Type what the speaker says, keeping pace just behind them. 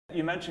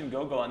You mentioned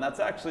Gogo, and that's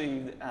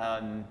actually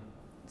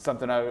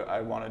something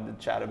I wanted to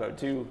chat about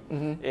too.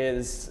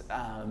 Is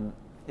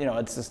you know,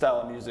 it's a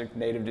style of music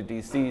native to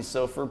DC.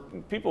 So for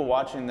people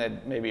watching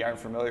that maybe aren't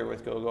familiar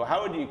with Gogo,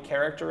 how would you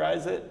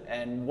characterize it,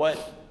 and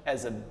what,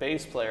 as a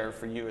bass player,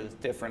 for you is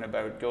different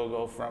about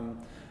Gogo from,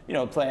 you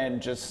know, playing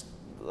just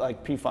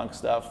like P-Funk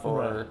stuff,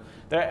 or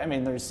I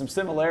mean, there's some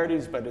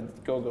similarities,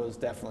 but Gogo is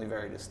definitely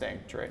very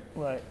distinct, right?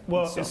 Right.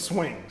 Well, So- it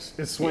swings.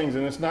 It swings,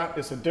 and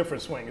it's a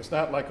different swing. It's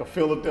not like a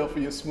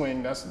Philadelphia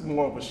swing. That's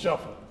more of a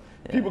shuffle.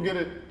 Yeah. People get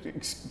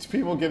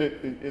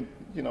it,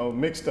 you know,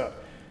 mixed up.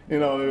 You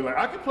know, they're like,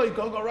 I can play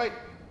Gogo, right?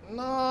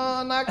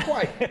 No, not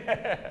quite.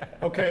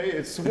 Okay,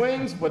 it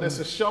swings, but it's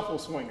a shuffle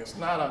swing. It's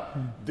not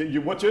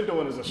what you're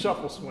doing is a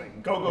shuffle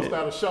swing. Gogo's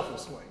not a shuffle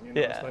swing. You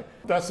know? It's like,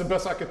 that's the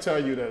best I could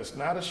tell you, that it's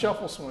not a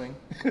shuffle swing.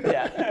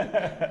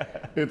 Yeah.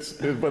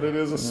 But it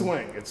is a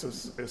swing. It's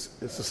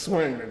a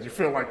swing that you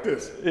feel like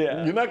this.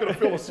 Yeah. You're not gonna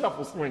feel a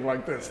shuffle swing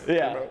like this.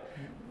 Yeah.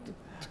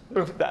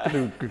 You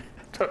know?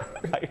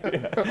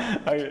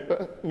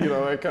 You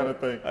know, that kind of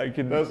thing.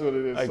 That's what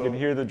it is. I can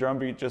hear the drum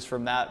beat just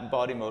from that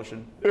body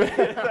motion.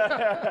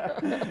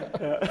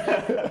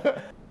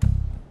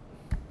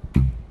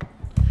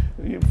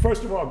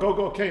 First of all,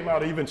 Gogo came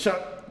out, even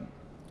Chuck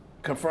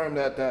confirmed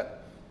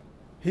that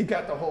he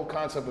got the whole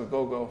concept of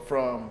Gogo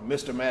from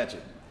Mr.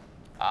 Magic,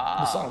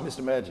 the song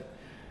Mr. Magic.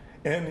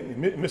 And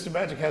Mr.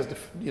 Magic has the,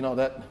 you know,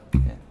 that.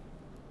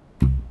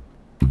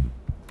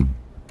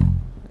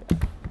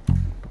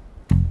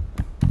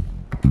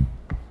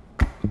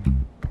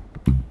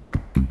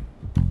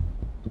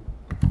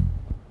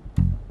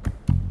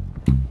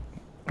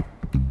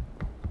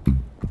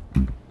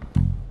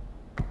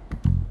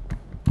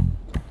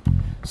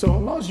 So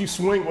as long as you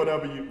swing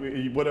whatever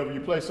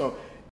you play, so